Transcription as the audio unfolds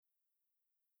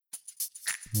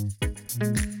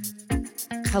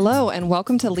Hello, and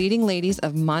welcome to Leading Ladies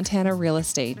of Montana Real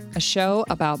Estate, a show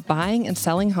about buying and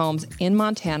selling homes in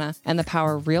Montana and the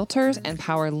power realtors and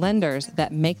power lenders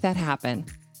that make that happen.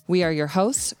 We are your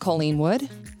hosts, Colleen Wood.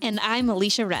 And I'm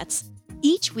Alicia Retz.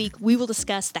 Each week, we will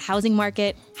discuss the housing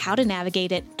market, how to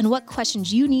navigate it, and what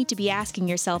questions you need to be asking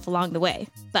yourself along the way.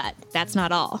 But that's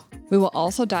not all. We will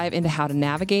also dive into how to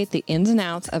navigate the ins and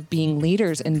outs of being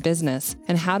leaders in business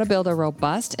and how to build a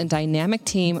robust and dynamic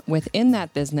team within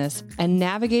that business and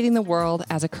navigating the world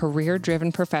as a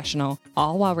career-driven professional,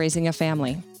 all while raising a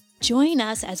family. Join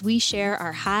us as we share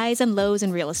our highs and lows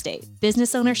in real estate,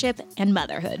 business ownership, and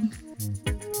motherhood.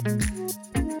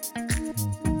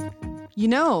 You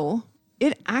know,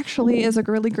 it actually is a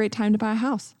really great time to buy a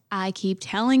house. I keep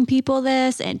telling people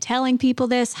this and telling people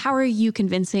this. How are you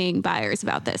convincing buyers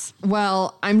about this?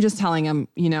 Well, I'm just telling them,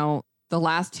 the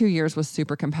last 2 years was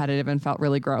super competitive and felt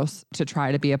really gross to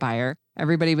try to be a buyer.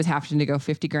 Everybody was having to go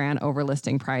 50 grand over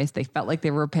listing price. They felt like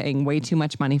they were paying way too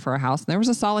much money for a house. And there was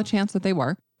a solid chance that they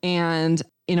were. And,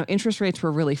 interest rates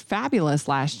were really fabulous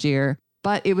last year,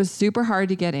 but it was super hard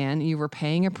to get in. You were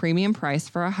paying a premium price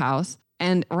for a house.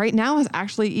 And right now is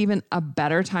actually even a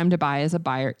better time to buy as a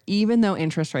buyer, even though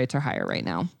interest rates are higher right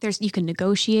now. You can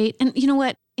negotiate. And you know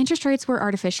what? Interest rates were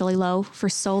artificially low for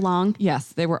so long. Yes,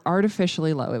 they were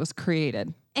artificially low. It was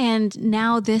created. And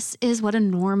now this is what a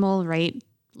normal rate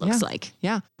looks like.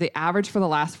 Yeah. The average for the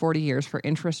last 40 years for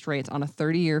interest rates on a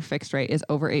 30-year fixed rate is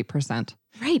over 8%.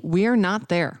 Right. We're not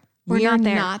there. We're not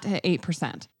there. Not at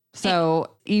 8%.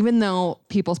 So even though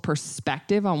people's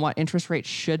perspective on what interest rates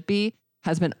should be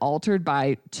has been altered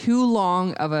by too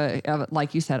long of a,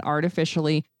 like you said,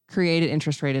 artificially created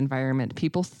interest rate environment.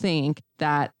 People think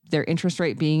that their interest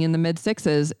rate being in the mid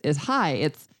sixes is high.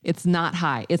 It's not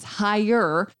high. It's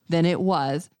higher than it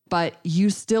was, but you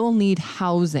still need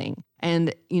housing.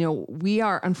 And,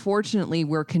 unfortunately,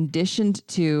 we're conditioned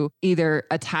to either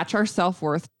attach our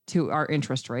self-worth to our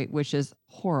interest rate, which is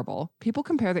horrible. People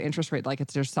compare the interest rate like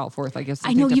it's their self-worth. Like it's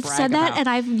I know to you've brag said that about. and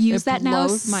I've used that now. It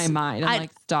blows my mind. I'm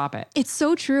like, stop it. It's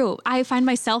so true. I find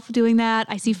myself doing that.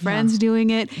 I see friends doing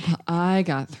it. I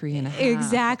got 3.5.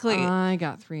 Exactly. I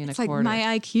got 3.25. It's like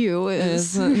my IQ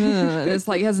is. It's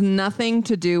like, it has nothing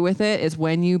to do with it. It's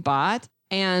when you bought.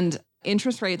 And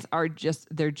interest rates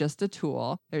they're just a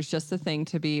tool. There's just a thing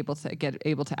to be able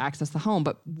to access the home.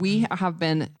 But we have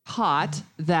been taught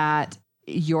that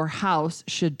your house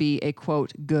should be a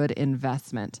quote, good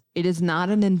investment. It is not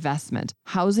an investment.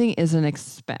 Housing is an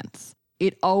expense.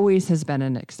 It always has been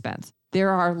an expense.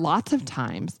 There are lots of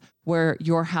times where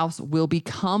your house will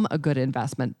become a good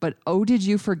investment, but did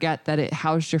you forget that it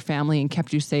housed your family and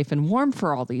kept you safe and warm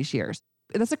for all these years?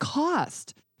 That's a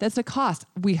cost. That's a cost.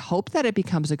 We hope that it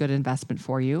becomes a good investment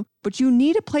for you, but you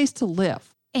need a place to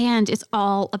live. And it's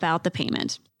all about the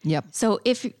payment. Yep. So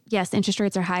yes, interest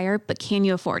rates are higher, but can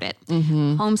you afford it?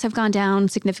 Mm-hmm. Homes have gone down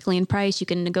significantly in price. You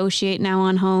can negotiate now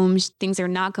on homes. Things are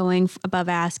not going above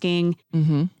asking.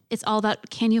 Mm-hmm. It's all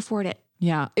about, can you afford it?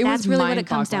 Yeah. That's really what it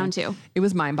comes down to. It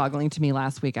was mind-boggling to me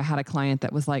last week. I had a client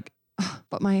that was like,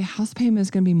 but my house payment is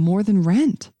going to be more than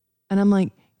rent. And I'm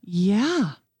like,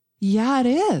 yeah, it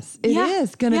is. It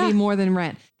is going to be more than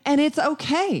rent. And it's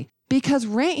okay because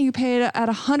rent you pay at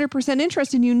 100%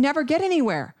 interest and you never get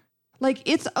anywhere. Like,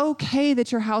 it's okay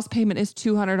that your house payment is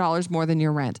 $200 more than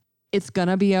your rent. It's going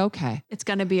to be okay. It's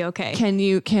going to be okay.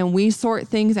 Can we sort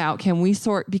things out?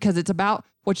 Because it's about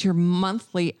what your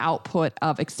monthly output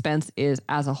of expense is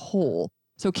as a whole.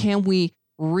 So can we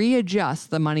readjust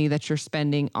the money that you're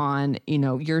spending on,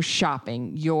 your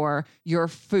shopping, your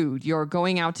food, your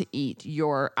going out to eat,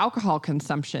 your alcohol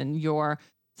consumption, your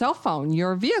cell phone,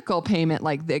 your vehicle payment?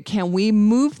 Can we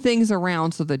move things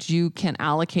around so that you can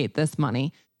allocate this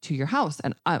money to your house?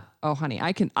 And honey,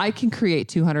 I can create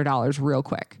 $200 real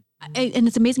quick. And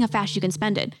it's amazing how fast you can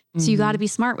spend it. So you got to be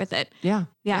smart with it. Yeah.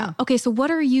 Okay. So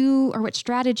what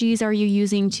strategies are you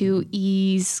using to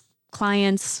ease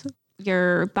clients,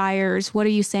 your buyers? What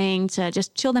are you saying to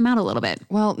just chill them out a little bit?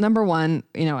 Well, number one,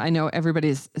 I know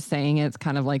everybody's saying it's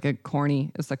kind of like a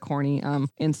corny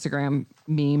Instagram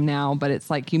meme now, but it's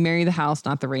like you marry the house,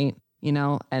 not the rate.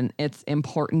 And it's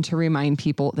important to remind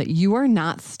people that you are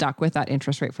not stuck with that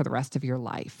interest rate for the rest of your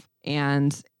life.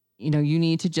 And, you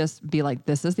need to just be like,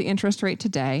 this is the interest rate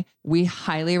today. We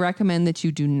highly recommend that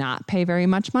you do not pay very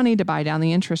much money to buy down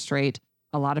the interest rate.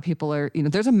 A lot of people are,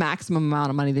 there's a maximum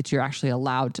amount of money that you're actually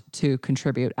allowed to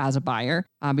contribute as a buyer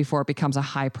before it becomes a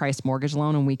high price mortgage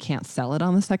loan and we can't sell it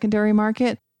on the secondary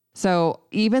market. So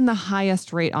even the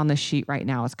highest rate on the sheet right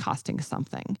now is costing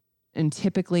something. And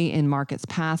typically in markets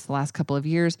past the last couple of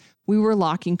years, we were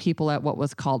locking people at what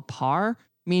was called par,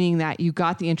 meaning that you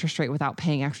got the interest rate without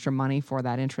paying extra money for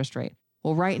that interest rate.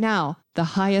 Well, right now, the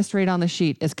highest rate on the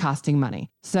sheet is costing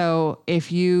money. So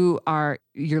if you're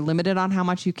limited on how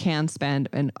much you can spend,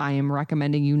 and I am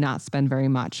recommending you not spend very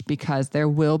much, because there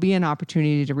will be an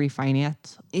opportunity to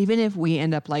refinance, even if we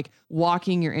end up like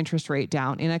walking your interest rate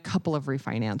down in a couple of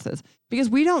refinances, because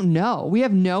we don't know. We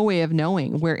have no way of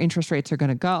knowing where interest rates are going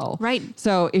to go. Right.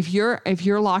 So if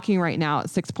you're locking right now at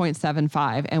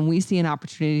 6.75 and we see an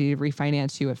opportunity to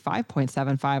refinance you at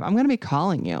 5.75, I'm going to be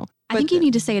calling you. I think you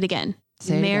need to say it again.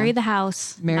 Marry the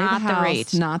house, not the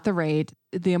rate. Not the rate.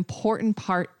 The important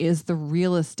part is the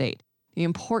real estate. The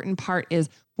important part is,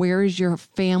 where is your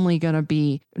family going to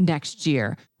be next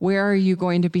year? Where are you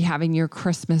going to be having your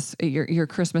Christmas, your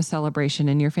Christmas celebration,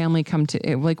 and your family come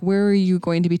to, like, where are you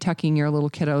going to be tucking your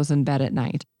little kiddos in bed at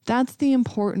night? That's the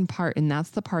important part. And that's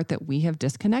the part that we have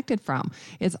disconnected from.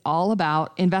 It's all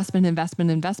about investment, investment,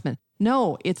 investment.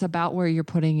 No, it's about where you're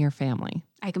putting your family.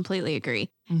 I completely agree.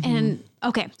 And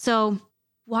okay, so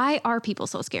why are people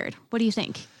so scared? What do you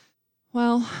think?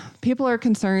 Well, people are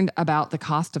concerned about the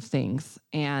cost of things,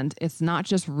 and it's not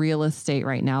just real estate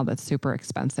right now that's super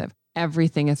expensive.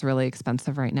 Everything is really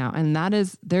expensive right now. And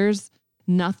there's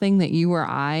nothing that you or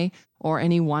I or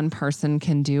any one person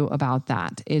can do about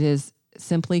that. It is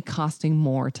simply costing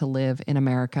more to live in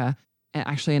America, and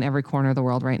actually in every corner of the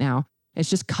world right now. It's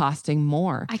just costing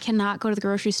more. I cannot go to the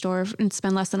grocery store and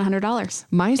spend less than $100.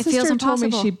 My sister told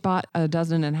me she bought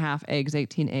 12.5 eggs,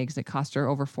 18 eggs. It cost her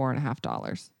over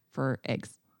 $4.50 for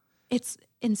eggs. It's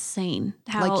insane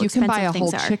how like you can buy a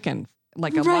whole are. Chicken,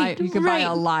 like you can buy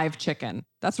a live chicken.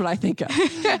 That's what I think of.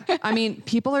 I mean,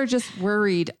 people are just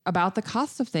worried about the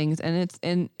cost of things,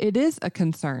 and it is a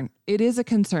concern. It is a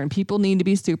concern. People need to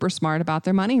be super smart about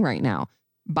their money right now.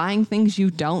 Buying things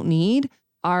you don't need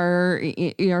are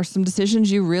some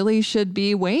decisions you really should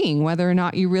be weighing whether or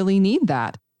not you really need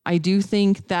that. I do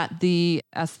think that the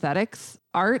aesthetics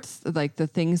arts, like the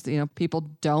things,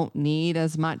 people don't need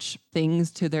as much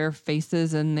things to their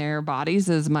faces and their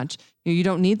bodies as much. You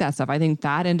don't need that stuff. I think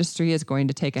that industry is going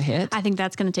to take a hit. I think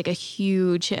that's going to take a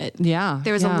huge hit. Yeah.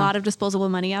 There's a lot of disposable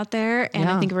money out there. And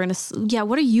I think we're going to,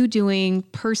 what are you doing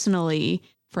personally?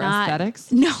 For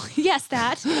aesthetics? No, yes,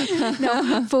 that.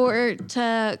 No,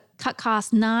 to cut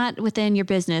costs, not within your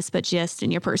business, but just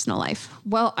in your personal life.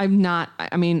 Well,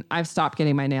 I've stopped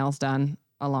getting my nails done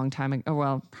a long time ago.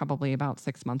 Well, probably about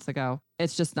 6 months ago.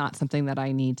 It's just not something that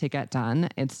I need to get done.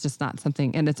 It's just not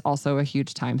something, and it's also a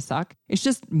huge time suck. It's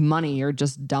just money you're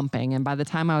just dumping. And by the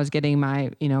time I was getting my,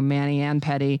 mani and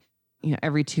pedi,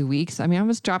 every 2 weeks, I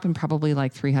was dropping probably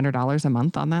like $300 a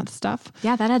month on that stuff.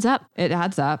 Yeah, that adds up. It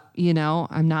adds up.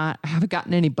 I haven't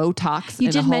gotten any Botox.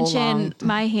 You did mention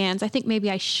my hands. I think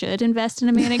maybe I should invest in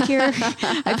a manicure.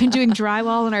 I've been doing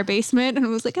drywall in our basement, and I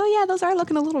was like, oh yeah, those are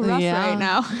looking a little rough right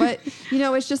now. But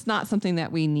it's just not something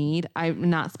that we need. I'm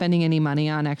not spending any money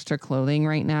on extra clothing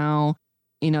right now.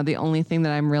 The only thing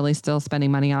that I'm really still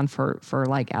spending money on for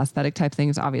like aesthetic type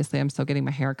things, obviously I'm still getting my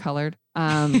hair colored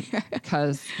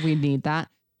because we need that.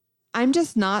 I'm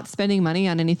just not spending money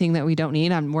on anything that we don't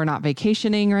need. We're not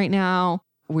vacationing right now.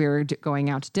 We're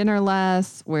going out to dinner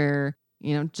less. We're,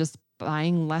 just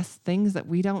buying less things that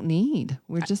we don't need.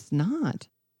 We're just not.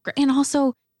 And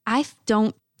also, I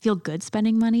don't feel good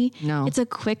spending money. No. It's a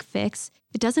quick fix.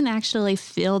 It doesn't actually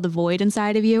fill the void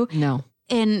inside of you. No.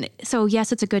 And so,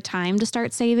 yes, it's a good time to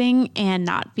start saving and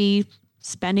not be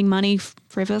spending money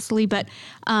frivolously, but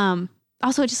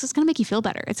also it's going to make you feel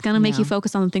better. It's going to make you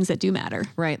focus on the things that do matter.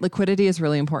 Right. Liquidity is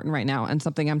really important right now. And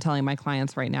something I'm telling my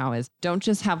clients right now is don't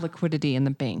just have liquidity in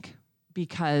the bank,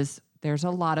 because there's a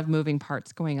lot of moving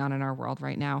parts going on in our world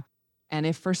right now. And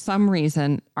if for some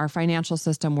reason our financial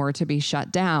system were to be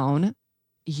shut down,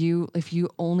 if you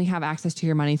only have access to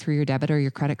your money through your debit or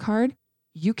your credit card,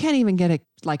 you can't even get a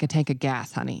tank of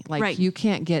gas, honey. You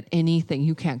can't get anything.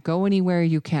 You can't go anywhere.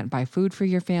 You can't buy food for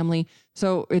your family.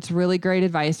 So it's really great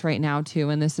advice right now too.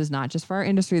 And this is not just for our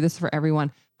industry. This is for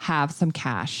everyone. Have some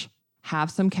cash. Have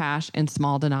some cash in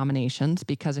small denominations,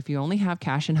 because if you only have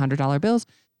cash in $100 bills,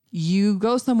 you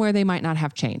go somewhere, they might not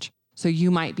have change. So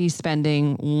you might be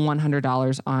spending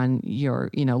 $100 on your,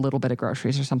 little bit of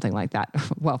groceries or something like that.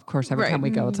 Well, of course, every time we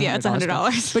go, it's $100. Yeah, it's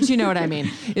 $100. But you know what I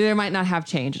mean? They might not have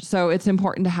change. So it's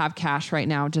important to have cash right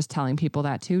now. Just telling people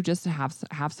that too, just to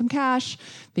have some cash,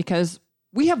 because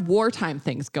we have wartime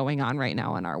things going on right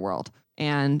now in our world.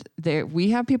 And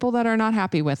we have people that are not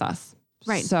happy with us.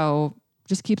 Right. So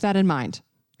just keep that in mind.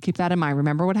 Keep that in mind.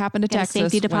 Remember what happened to Texas.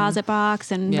 Safety deposit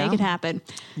box and make it happen.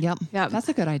 Yep. That's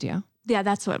a good idea. Yeah,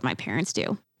 that's what my parents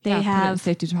do. They have have put it in a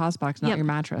safety deposit box, not your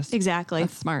mattress. Exactly.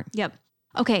 That's smart. Yep.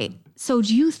 Okay. So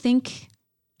do you think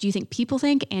Do you think people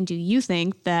think, and do you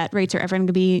think that rates are ever going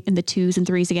to be in the 2s and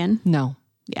 3s again? No.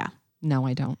 Yeah. No,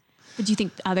 I don't. But do you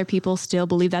think other people still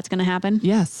believe that's going to happen?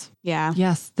 Yes. Yeah.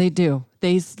 Yes, they do.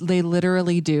 They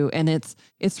literally do. And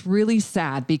it's really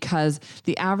sad because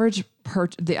the average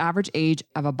age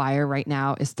of a buyer right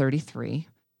now is 33,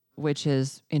 which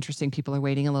is interesting. People are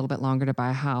waiting a little bit longer to buy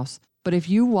a house. But if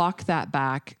you walk that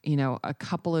back, a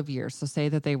couple of years, so say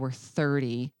that they were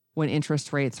 30 when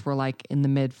interest rates were like in the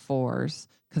mid 4s,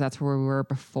 because that's where we were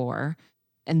before,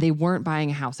 and they weren't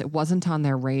buying a house. It wasn't on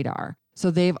their radar.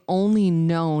 So they've only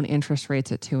known interest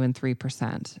rates at 2 and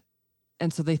 3%.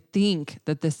 And so they think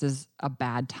that this is a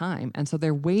bad time. And so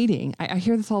they're waiting. I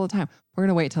hear this all the time. We're going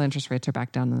to wait till interest rates are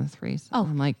back down in the 3s. Oh.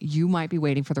 I'm like, you might be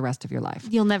waiting for the rest of your life.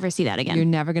 You'll never see that again. You're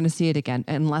never going to see it again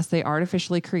unless they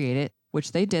artificially create it,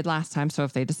 which they did last time. So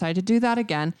if they decide to do that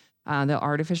again, they'll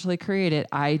artificially create it.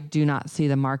 I do not see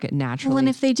the market naturally. Well, and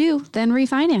if they do, then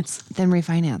refinance. Then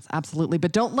refinance. Absolutely.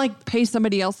 But don't pay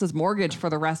somebody else's mortgage for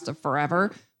the rest of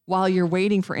forever while you're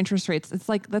waiting for interest rates.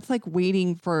 That's like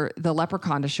waiting for the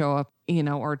leprechaun to show up,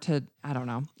 or to, I don't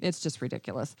know. It's just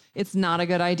ridiculous. It's not a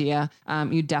good idea.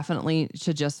 You definitely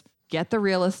should just get the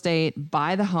real estate,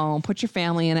 buy the home, put your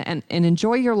family in it, and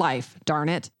enjoy your life. Darn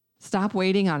it. Stop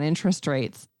waiting on interest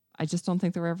rates. I just don't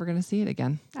think they're ever going to see it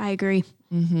again. I agree.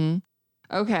 Mm-hmm.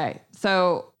 Okay.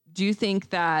 So do you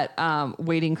think that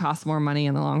waiting costs more money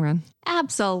in the long run?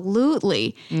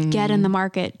 Absolutely. Get in the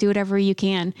market. Do whatever you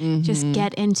can. Just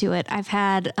get into it. I've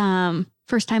had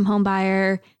first-time home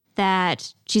buyer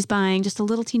that she's buying just a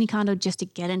little teeny condo just to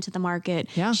get into the market.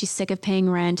 Yeah. She's sick of paying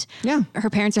rent. Yeah. Her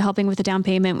parents are helping with the down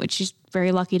payment, which she's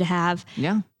very lucky to have.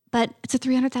 Yeah. But it's a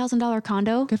 $300,000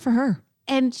 condo. Good for her.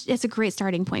 And it's a great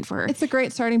starting point for her. It's a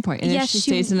great starting point. And Yes, if she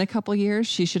stays in a couple years,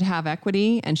 she should have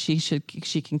equity and she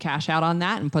can cash out on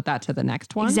that and put that to the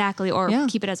next one. Exactly. Or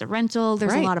keep it as a rental.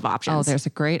 There's a lot of options. Oh, there's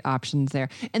a great options there.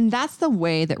 And that's the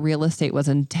way that real estate was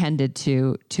intended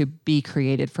to be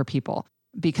created for people,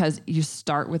 because you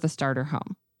start with a starter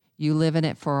home. You live in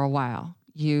it for a while.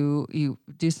 You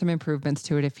do some improvements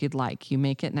to it if you'd like. You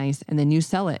make it nice and then you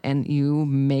sell it and you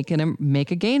make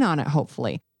a gain on it,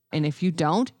 hopefully. And if you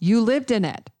don't, you lived in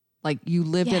it. Like you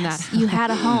lived in that. You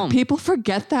had a home. People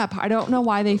forget that part. I don't know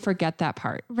why they forget that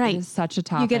part. Right. It is such a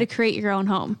topic. You get to create your own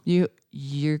home.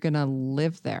 You're going to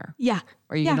live there. Yeah.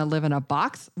 Are you going to live in a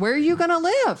box? Where are you going to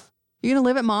live? You're going to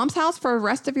live at mom's house for the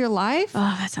rest of your life?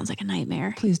 Oh, that sounds like a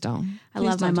nightmare. Please don't. I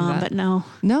love my mom, but no.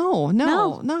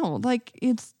 No. Like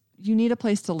you need a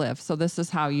place to live. So this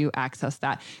is how you access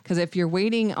that. Because if you're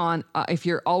waiting on, if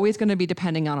you're always going to be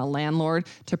depending on a landlord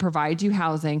to provide you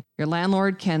housing, your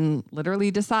landlord can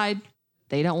literally decide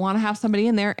they don't want to have somebody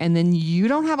in there, and then you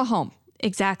don't have a home.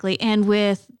 Exactly. And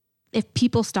if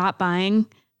people stop buying,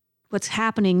 what's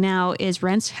happening now is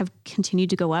rents have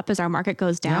continued to go up as our market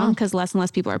goes down because less and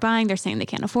less people are buying. They're saying they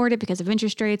can't afford it because of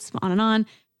interest rates, on and on.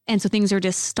 And so things are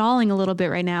just stalling a little bit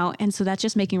right now. And so that's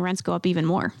just making rents go up even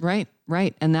more. Right.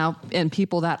 And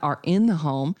people that are in the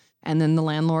home, and then the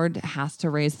landlord has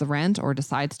to raise the rent or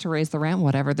decides to raise the rent,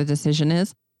 whatever the decision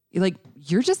is,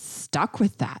 you're just stuck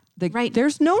with that. Right.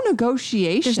 There's no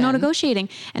negotiation. There's no negotiating.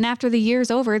 And after the year's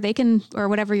over, they can, or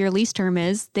whatever your lease term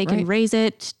is, they can raise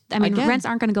it. I mean, rents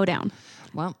aren't going to go down.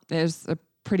 Well, there's a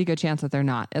pretty good chance that they're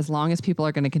not. As long as people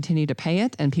are going to continue to pay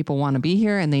it and people want to be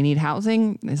here and they need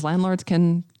housing, these landlords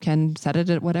can set it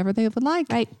at whatever they would like.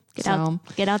 Right.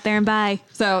 Get out there and buy.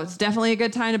 So it's definitely a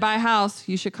good time to buy a house.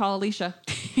 You should call Alicia.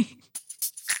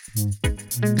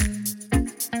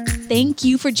 Thank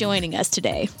you for joining us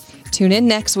today. Tune in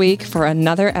next week for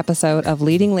another episode of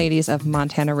Leading Ladies of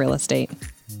Montana Real Estate.